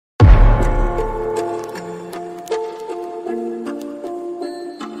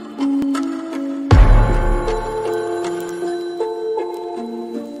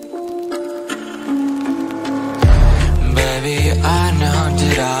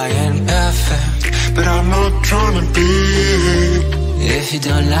not trying to be. If you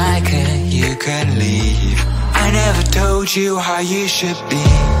don't like it, you can leave. I never told you how you should be.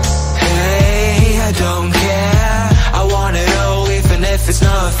 Hey, I don't care, I want it all even if it's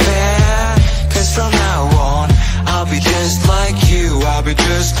not fair. Cause from now on, I'll be just like you, I'll be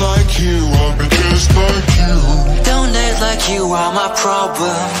just like you, I'll be just like you. Don't act like you are my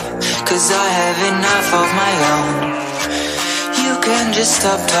problem, cause I have enough of my own. You can just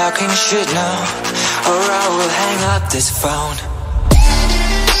stop talking shit now, or I will hang up this phone.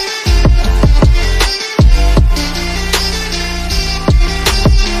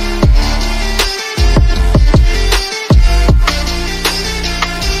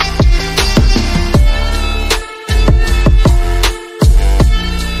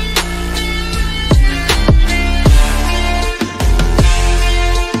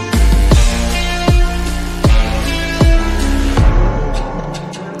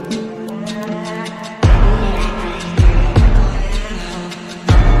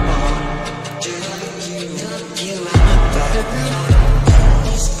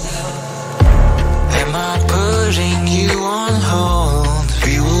 Am I putting you on hold?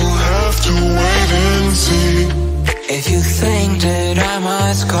 We will have to wait and see. If you think that I'm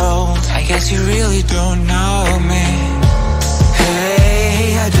ice cold, I guess you really don't know me.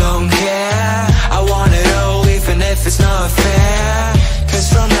 Hey, I don't care, I want it all even if it's not fair.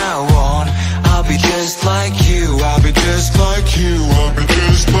 Cause from now on, I'll be just like you, I'll be just like you, I'll be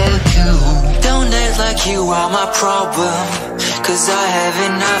just like you. Don't act like you are my problem, cause I have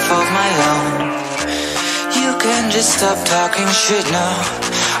enough of my own. You can just stop talking shit now,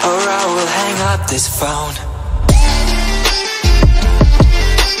 or I will hang up this phone.